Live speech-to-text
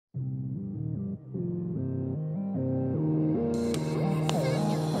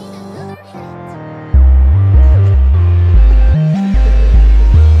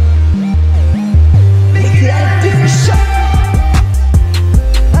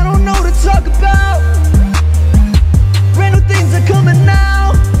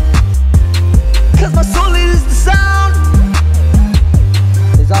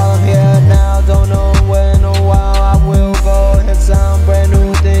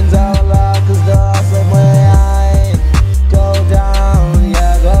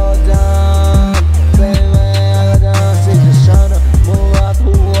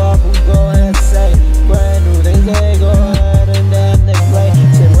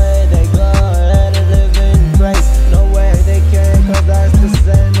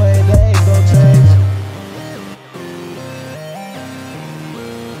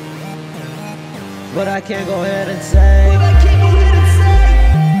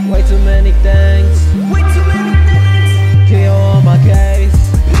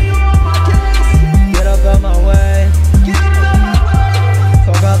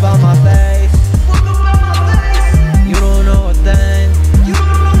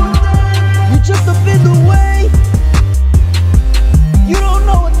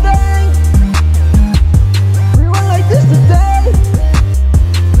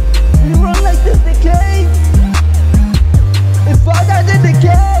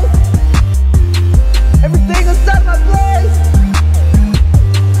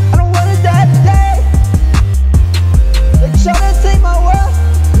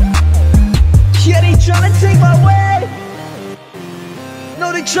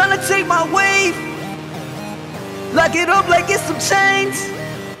Know they tryna take my wave. Lock it up like it's some chains.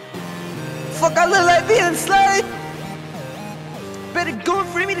 Fuck, I look like being enslaved. Better go and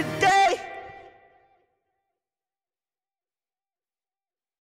free me today.